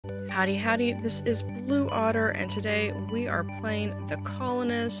Howdy Howdy, this is Blue Otter, and today we are playing the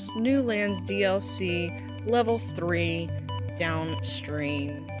Colonists New Lands DLC Level 3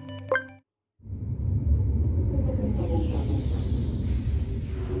 Downstream.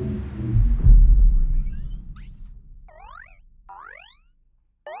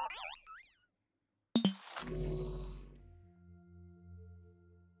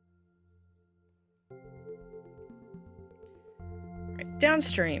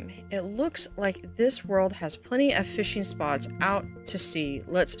 Downstream. It looks like this world has plenty of fishing spots out to sea.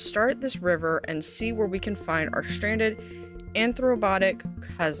 Let's start this river and see where we can find our stranded anthrobotic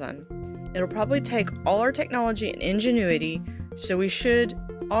cousin. It'll probably take all our technology and ingenuity, so we should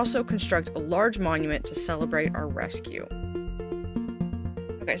also construct a large monument to celebrate our rescue.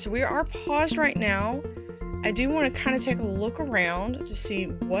 Okay, so we are paused right now. I do want to kind of take a look around to see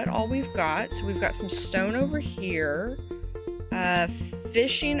what all we've got. So we've got some stone over here.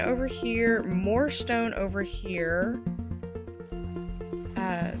 Fishing over here, more stone over here,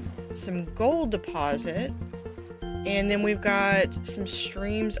 some gold deposit, and then we've got some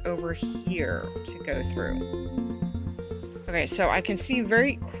streams over here to go through. Okay, so I can see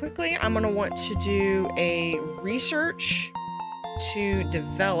very quickly I'm going to want to do a research to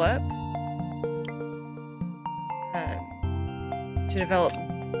develop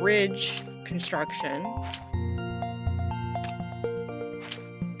bridge construction.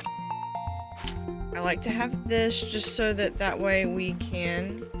 I like to have this just so that way we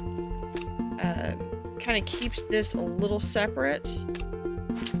can kind of keeps this a little separate.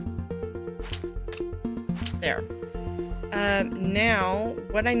 There. Now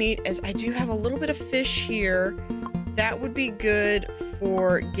what I need is I do have a little bit of fish here. That would be good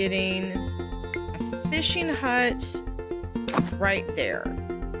for getting a fishing hut right there.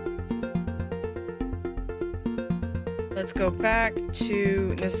 Let's go back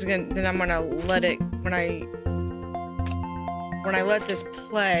to this. Is gonna, then I'm gonna let it when I let this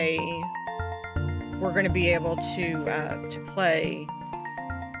play. We're gonna be able to play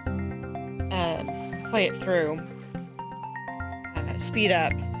it through, speed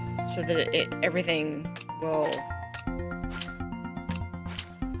up, so that everything will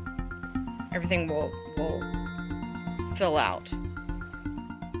fill out.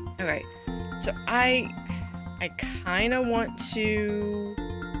 Okay, so I kind of want to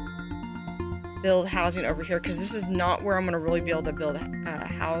build housing over here because this is not where I'm going to really be able to build a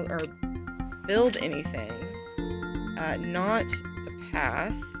house or build anything. Not the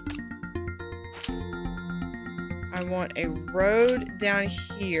path. I want a road down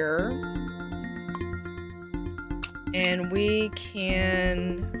here, and we'll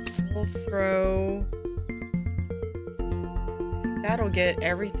throw. That'll get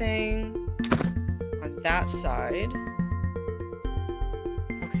everything that side.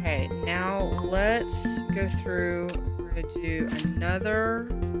 Okay, now let's go through. We're gonna do another.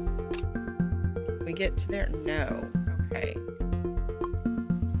 Can we get to there? No. Okay.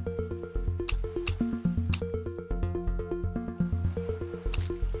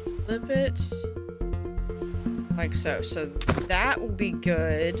 Flip it like so. So that will be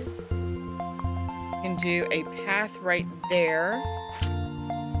good. We can do a path right there.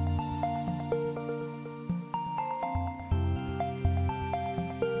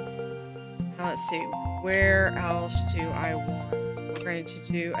 Let's see, where else do I want? We're going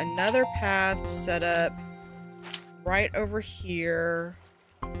to do another path set up right over here.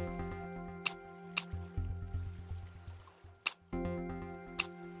 Can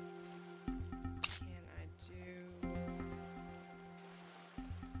I do...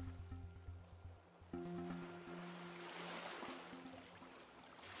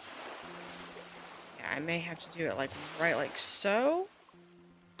 Yeah, I may have to do it like right like so.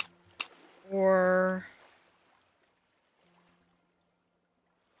 Or,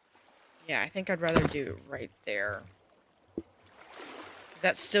 yeah, I think I'd rather do it right there.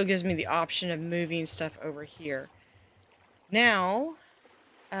 That still gives me the option of moving stuff over here. Now,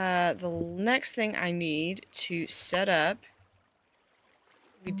 the next thing I need to set up,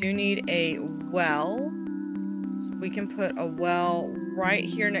 we do need a well. So we can put a well right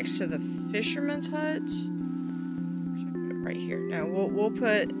here next to the fisherman's hut. Or should I put it right here? No, we'll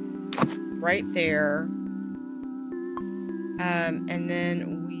put right there, and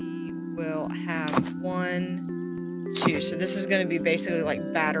then we will have 1, 2. So this is going to be basically like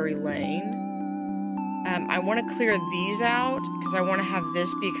battery lane. I want to clear these out because I want to have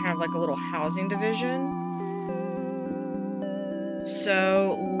this be kind of like a little housing division.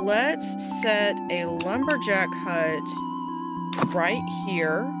 So let's set a lumberjack hut right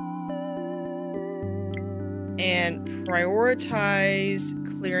here, and prioritize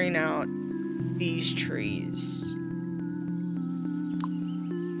clearing out these trees.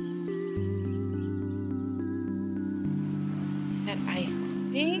 And I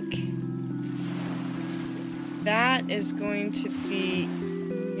think that is going to be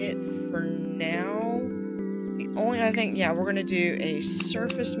it for now. The only other thing, yeah, we're going to do a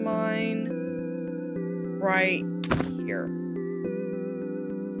surface mine right here.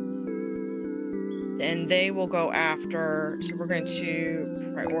 And they will go after, so we're going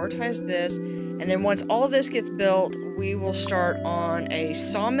to prioritize this. And then once all of this gets built, we will start on a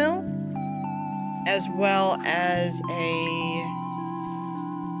sawmill as well as a,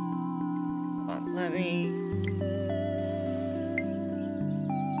 hold on, let me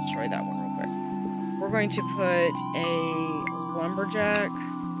destroy that one real quick. We're going to put a lumberjack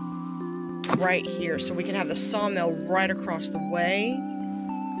right here so we can have the sawmill right across the way.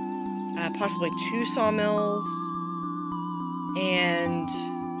 Possibly 2 sawmills. And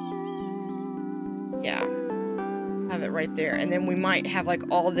yeah, have it right there. And then we might have like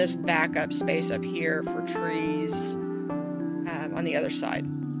all this backup space up here for trees on the other side.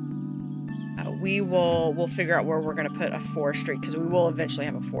 We'll figure out where we're going to put a forestry, because we will eventually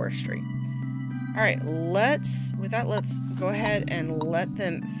have a forestry. All right, let's go ahead and let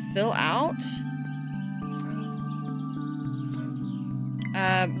them fill out.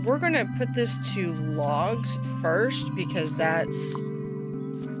 We're going to put this to logs first, because that's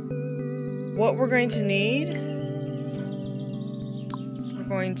what we're going to need. We're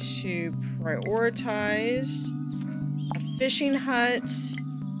going to prioritize a fishing hut,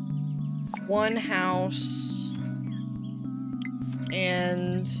 1 house,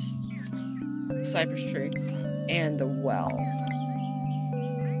 and the cypress tree, and the well.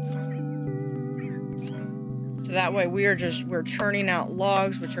 So that way we're churning out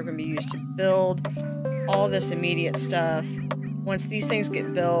logs, which are going to be used to build all this immediate stuff. Once these things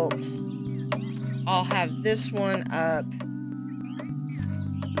get built, I'll have this one up.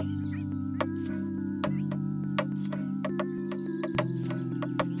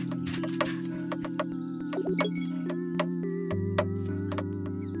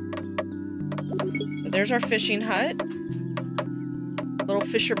 So there's our fishing hut. Little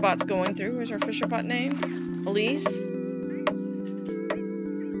fisher bot's going through. Where's our fisher bot name? Elise.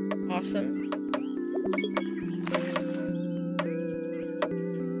 Awesome.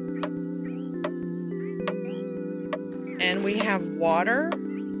 And we have water,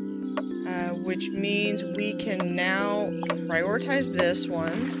 which means we can now prioritize this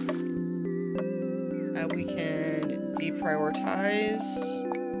one. We can deprioritize.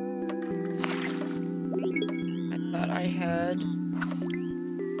 I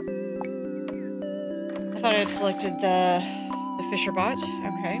thought I had selected the fisher bot.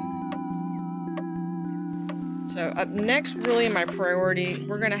 Okay. So up next, really in my priority,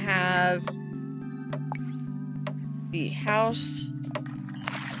 we're gonna have the house.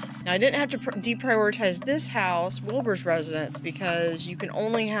 Now I didn't have to deprioritize this house, Wilbur's residence, because you can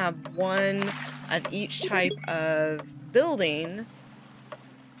only have 1 of each type of building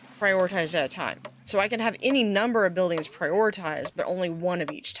prioritized at a time. So I can have any number of buildings prioritized, but only 1 of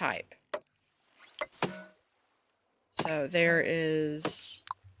each type. So there is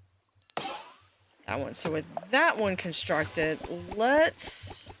that one. So with that one constructed,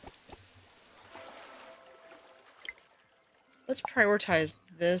 let's prioritize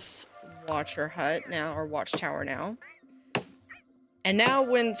this watcher hut now, or watchtower now. And now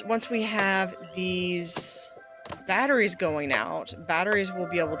once we have these batteries going out, batteries will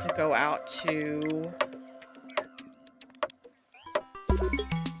be able to go out to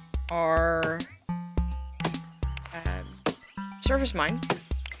our surface mine.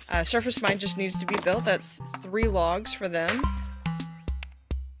 Surface mine just needs to be built. That's 3 logs for them.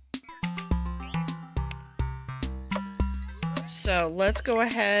 So let's go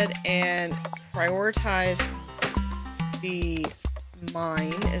ahead and prioritize the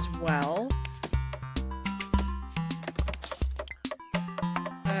mine as well.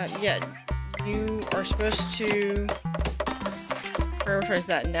 Yeah, you are supposed to prioritize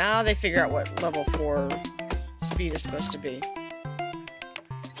that. Now they figure out what level 4 speed is supposed to be.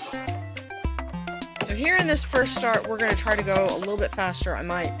 So here in this first start, we're going to try to go a little bit faster. I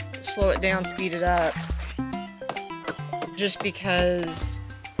might slow it down, speed it up, just because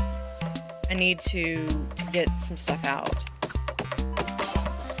I need to get some stuff out.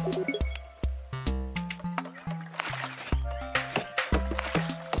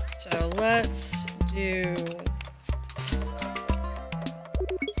 So let's do...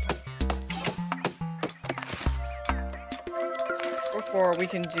 Before we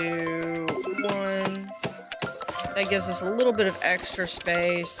can do 1, That gives us a little bit of extra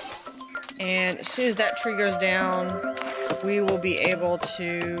space. And as soon as that tree goes down, we will be able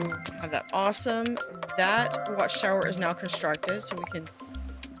to have that awesome. That watchtower is now constructed, so we can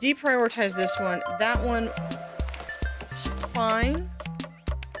deprioritize this one. That one is fine.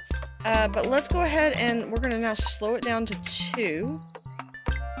 But let's go ahead and we're going to now slow it down to 2.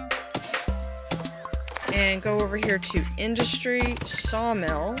 And go over here to industry,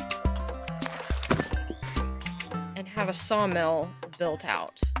 sawmill. And have a sawmill built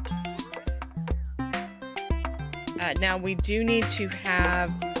out. Now we do need to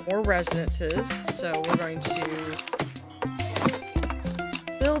have more residences, so we're going to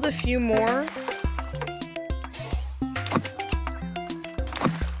build a few more.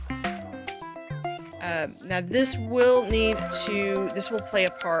 Now this will play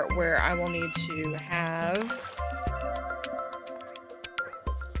a part where I will need to have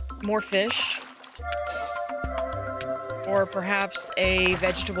more fish, or perhaps a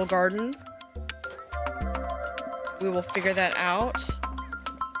vegetable garden. We will figure that out.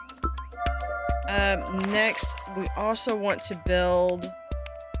 Next, we also want to build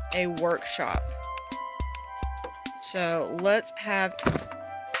a workshop. So let's have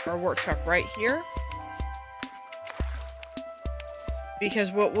our workshop right here.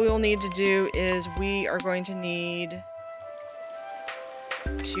 Because what we'll need to do is we are going to need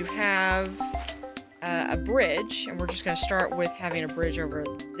to have a bridge, and we're just going to start with having a bridge over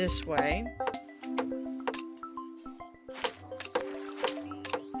this way.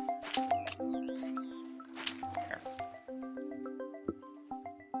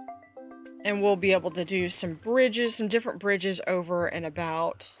 And we'll be able to do some bridges, some different bridges over and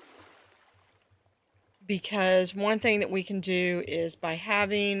about. Because one thing that we can do is by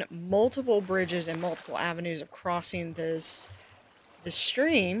having multiple bridges and multiple avenues of crossing the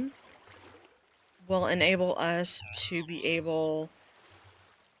stream will enable us to be able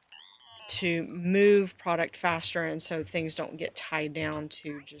to move product faster, and so things don't get tied down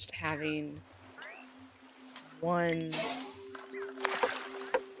to just having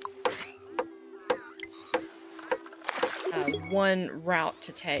one route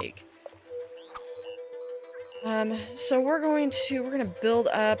to take. So we're gonna build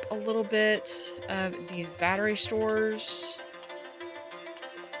up a little bit of these battery stores.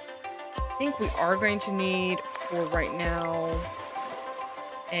 I think we are going to need, for right now,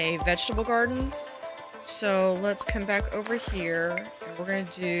 a vegetable garden. So let's come back over here, and we're gonna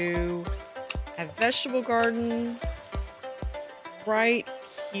do a vegetable garden right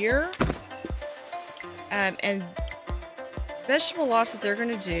here. And vegetable lots that they're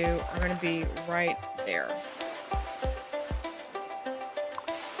gonna do are gonna be right there.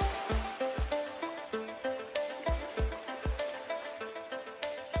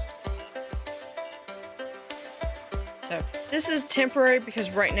 So this is temporary because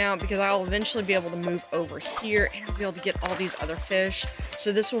right now, because I'll eventually be able to move over here and I'll be able to get all these other fish.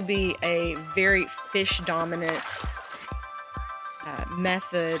 So this will be a very fish dominant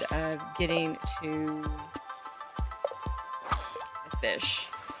method of getting to the fish.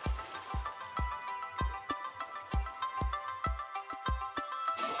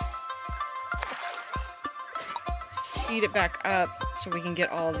 Let's speed it back up so we can get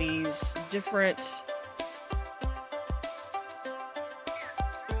all these different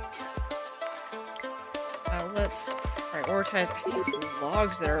let's prioritize. I think it's the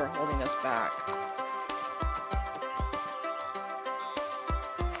logs that are holding us back.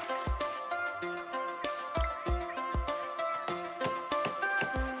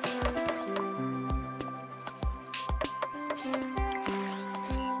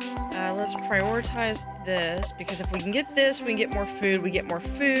 Let's prioritize this, because if we can get this, we can get more food. We get more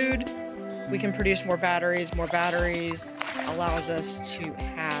food, we can produce more batteries. More batteries allows us to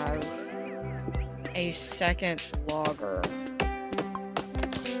have a second logger.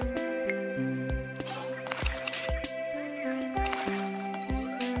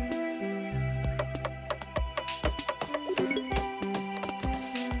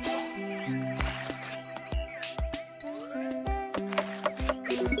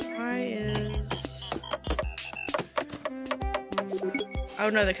 Oh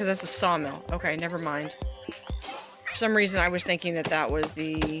no, because that's a sawmill. Okay, never mind. For some reason I was thinking that that was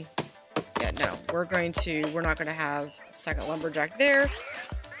the... Yeah, no, we're not going to have a second lumberjack there.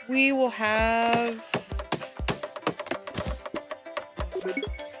 We will have...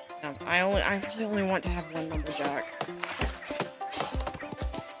 No, I really only want to have one lumberjack.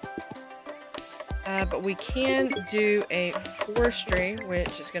 But we can do a forestry,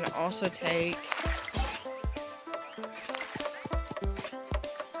 which is going to also take...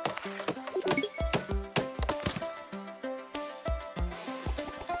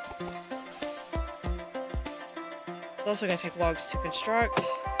 It's also going to take logs to construct.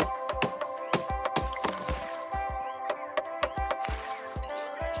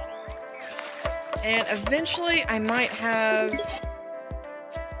 And eventually I might have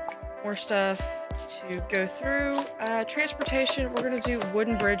more stuff to go through. Transportation, we're going to do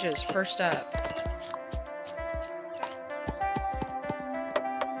wooden bridges first up.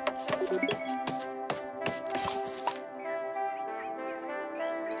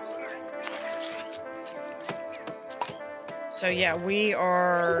 So yeah, we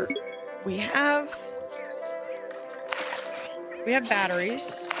have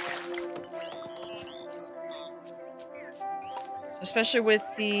batteries. Especially with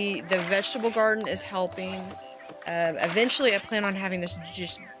the vegetable garden is helping. Eventually I plan on having this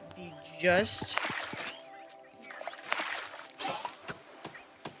just be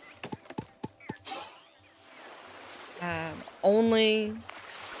only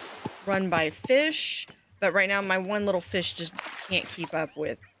run by fish. But right now, my one little fish just can't keep up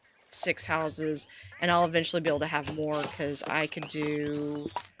with 6 houses. And I'll eventually be able to have more, because I could do...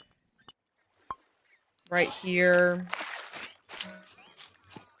 right here.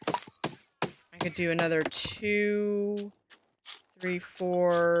 I could do another 2, 3,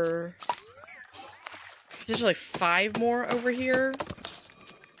 4... potentially 5 more over here.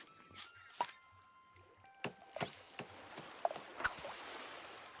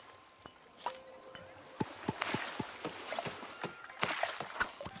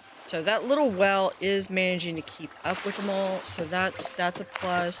 So that little well is managing to keep up with them all, so that's a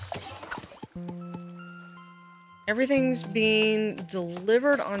plus. Everything's being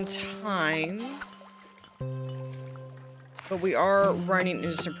delivered on time, but we are running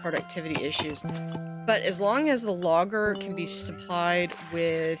into some productivity issues. But as long as the logger can be supplied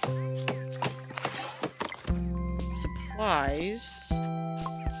with supplies,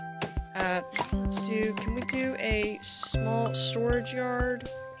 can we do a small storage yard?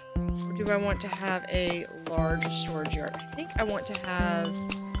 Or do I want to have a large storage yard? I think I want to have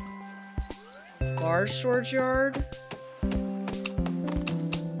a large storage yard.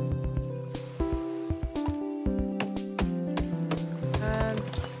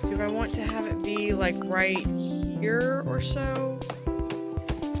 Do I want to have it be like right here or so?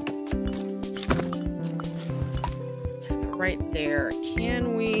 Let's have it right there.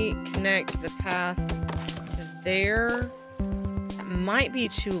 Can we connect the path to there? Might be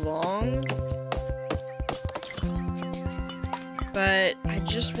too long, but I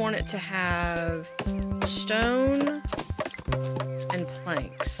just want it to have stone and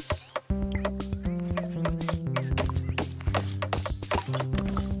planks.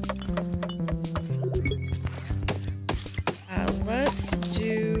 Let's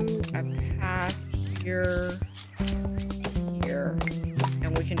do a path here,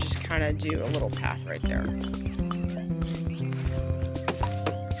 and we can just kind of do a little path right there.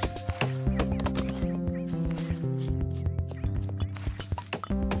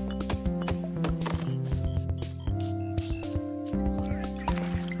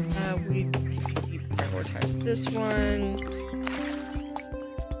 This one.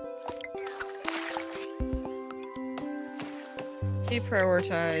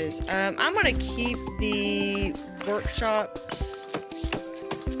 Deprioritize. I'm gonna keep the workshops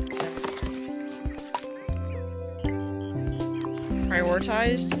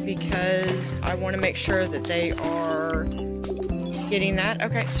prioritized because I want to make sure that they are getting that.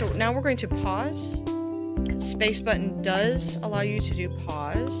 Okay, so now we're going to pause. Space button does allow you to do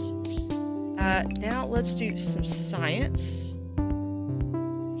pause. Now let's do some science,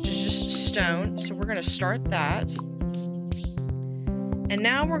 which is just stone. So we're going to start that. And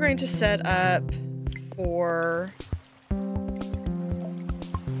now we're going to set up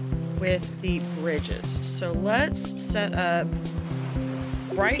with the bridges. So let's set up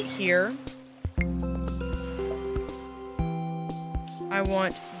right here. I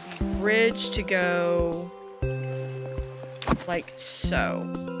want the bridge to go like so.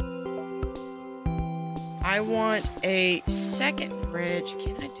 I want a second bridge.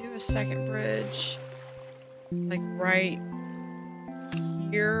 Can I do a second bridge? Like right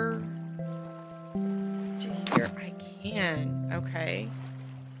here to here? I can. Okay.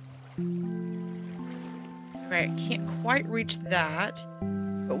 Okay, I can't quite reach that,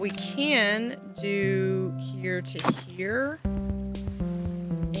 but we can do here to here.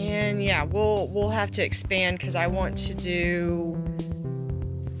 And yeah, we'll have to expand because I want to do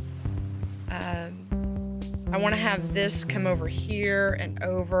I want to have this come over here and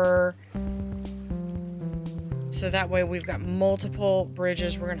over. So that way we've got multiple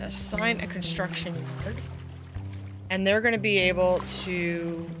bridges. We're going to assign a construction yard. And they're going to be able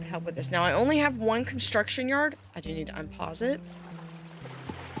to help with this. Now, I only have one construction yard. I do need to unpause it.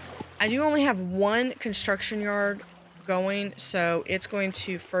 I do only have one construction yard going, so it's going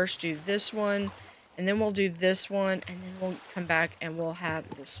to first do this one, and then we'll do this one, and then we'll come back and we'll have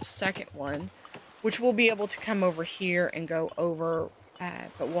this second one, which we'll be able to come over here and go over,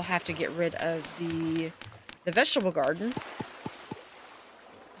 but we'll have to get rid of the vegetable garden.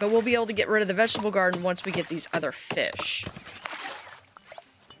 But we'll be able to get rid of the vegetable garden once we get these other fish.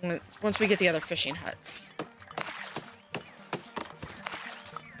 Once we get the other fishing huts.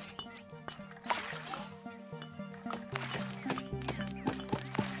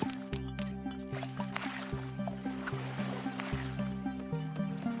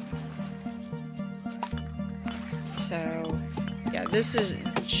 So, yeah, this is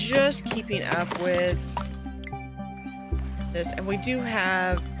just keeping up with this, and we do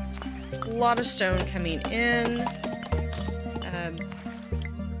have a lot of stone coming in.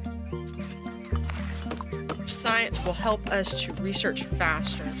 Science will help us to research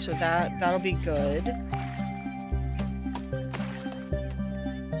faster, so that'll be good.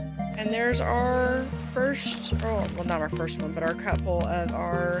 And there's our first, oh, well, not our first one, but our couple of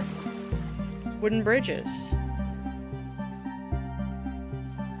our wooden bridges.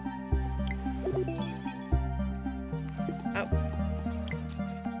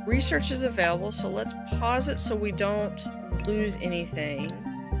 Research is available, so let's pause it so we don't lose anything.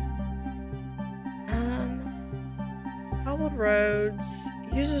 Cobbled roads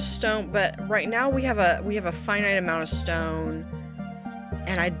uses stone, but right now we have a finite amount of stone,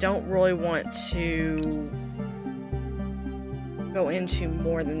 and I don't really want to go into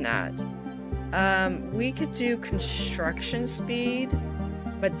more than that. We could do construction speed,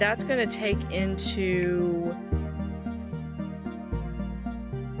 but that's going to take into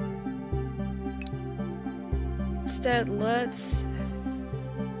instead, let's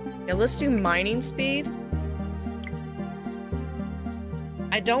do mining speed.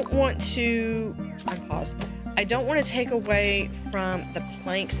 I don't want to unpause. I don't want to take away from the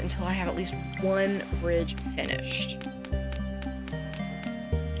planks until I have at least one bridge finished.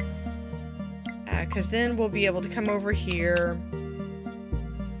 Because then we'll be able to come over here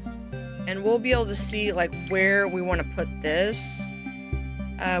and we'll be able to see like where we want to put this.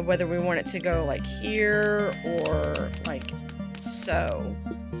 Whether we want it to go like here or like so.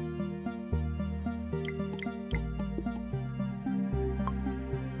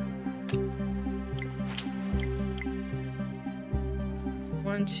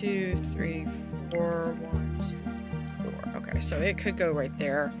 One, two, three, four. 1, 2, 4. Okay, so it could go right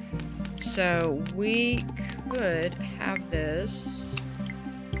there. So we could have this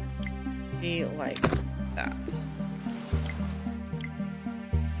be like that.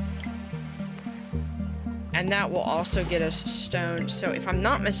 And that will also get us stone. So if I'm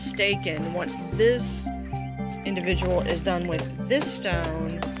not mistaken, once this individual is done with this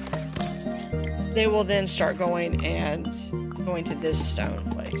stone, they will then start going to this stone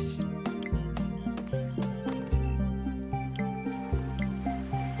place.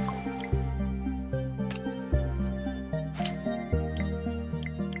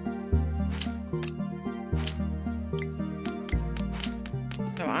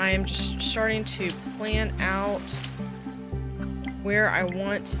 So I am just starting to plan out where I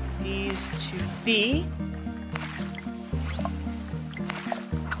want these to be.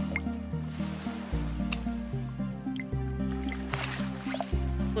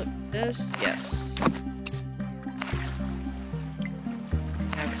 Flip this, yes.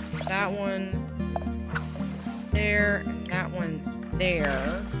 Have that one there and that one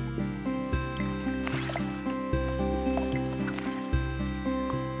there.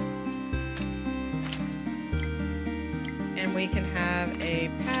 And we can have a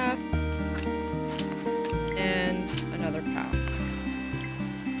path and another path.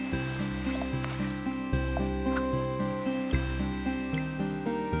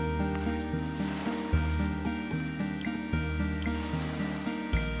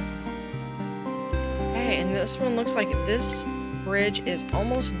 Okay, and this one looks like this bridge is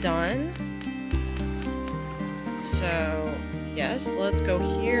almost done. So, yes, let's go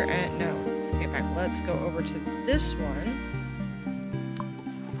here and no, take it back. Let's go over to this one.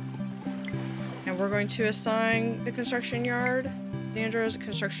 And we're going to assign the construction yard, Sandra's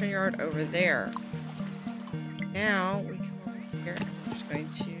construction yard over there. Now we come over here and we're just going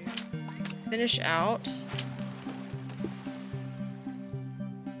to finish out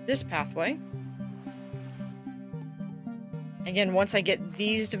this pathway. Again, once I get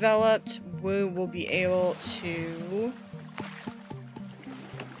these developed, we will be able to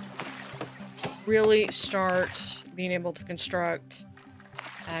really start being able to construct,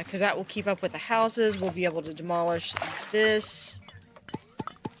 because that will keep up with the houses. We'll be able to demolish this,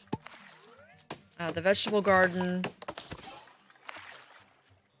 the vegetable garden.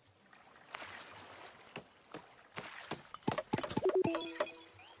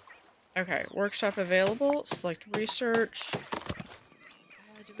 Okay, workshop available. Select research.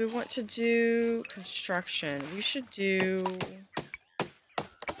 Do we want to do construction? We should do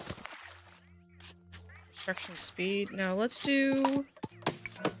construction speed. No, let's do...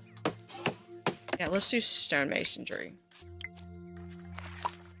 Yeah, let's do stonemasonry.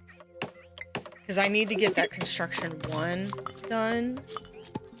 Because I need to get that construction 1 done.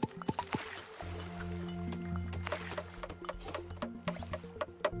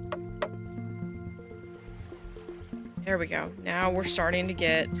 There we go. Now we're starting to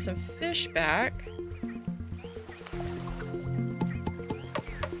get some fish back.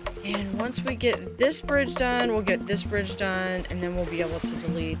 And once we get this bridge done, we'll get this bridge done, and then we'll be able to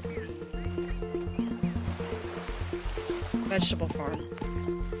delete the vegetable farm.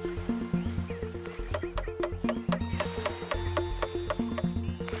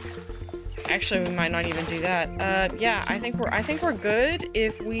 Actually, we might not even do that. Yeah, I think we're good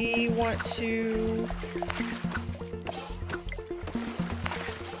if we want to...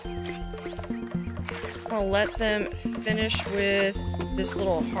 I'll let them finish with this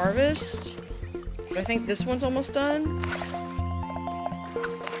little harvest. I think this one's almost done.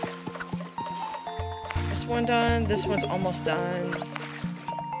 This one done. This one's almost done.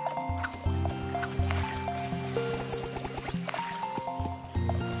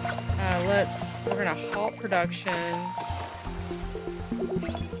 We're gonna halt production.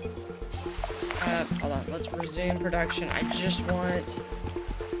 Hold on, let's resume production. I just want...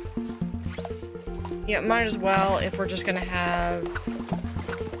 Yeah, might as well, if we're just gonna have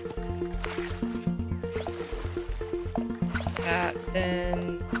that,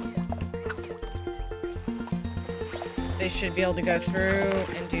 then they should be able to go through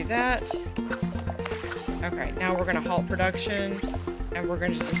and do that. Okay, now we're gonna halt production, and we're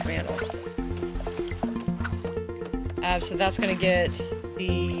gonna dismantle. So that's gonna get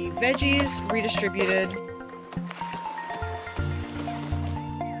the veggies redistributed.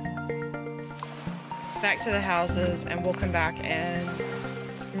 Back to the houses, and we'll come back and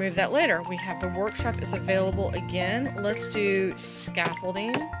remove that later. We have the workshop is available again. Let's do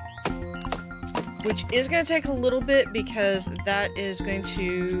scaffolding, which is going to take a little bit because that is going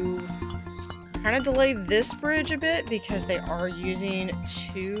to kind of delay this bridge a bit because they are using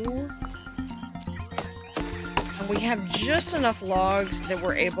 2. And we have just enough logs that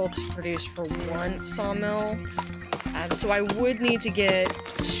we're able to produce for 1 sawmill. So I would need to get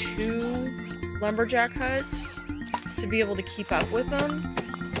 2 lumberjack huts to be able to keep up with them,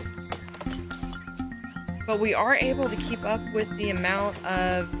 but we are able to keep up with the amount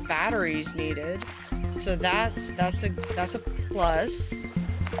of batteries needed, so that's a plus.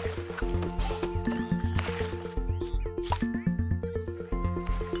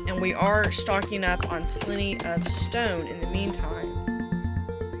 And we are stocking up on plenty of stone in the meantime.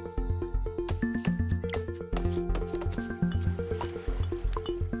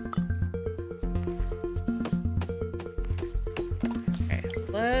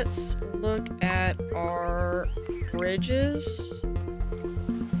 Let's look at our bridges.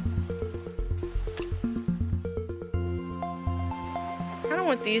 I kind of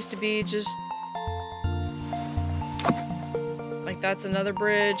want these to be just like that's another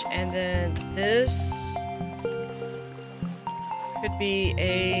bridge, and then this could be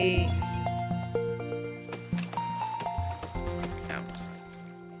a no.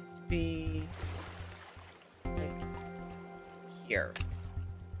 It needs to be like here.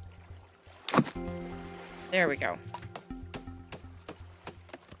 There we go.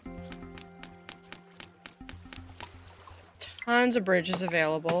 Tons of bridges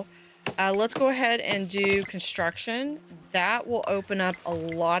available. Let's go ahead and do construction. That will open up a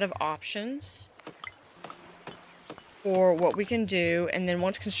lot of options for what we can do. And then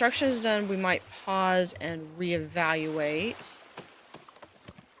once construction is done, we might pause and reevaluate.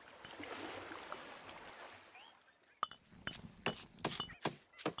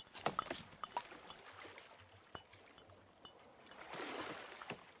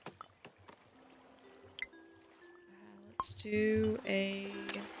 Do a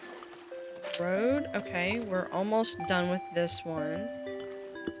road. Okay, we're almost done with this one.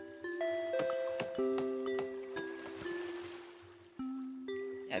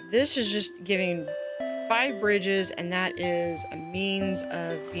 Yeah, this is just giving 5 bridges, and that is a means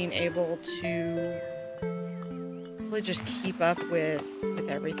of being able to really just keep up with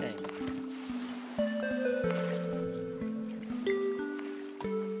everything.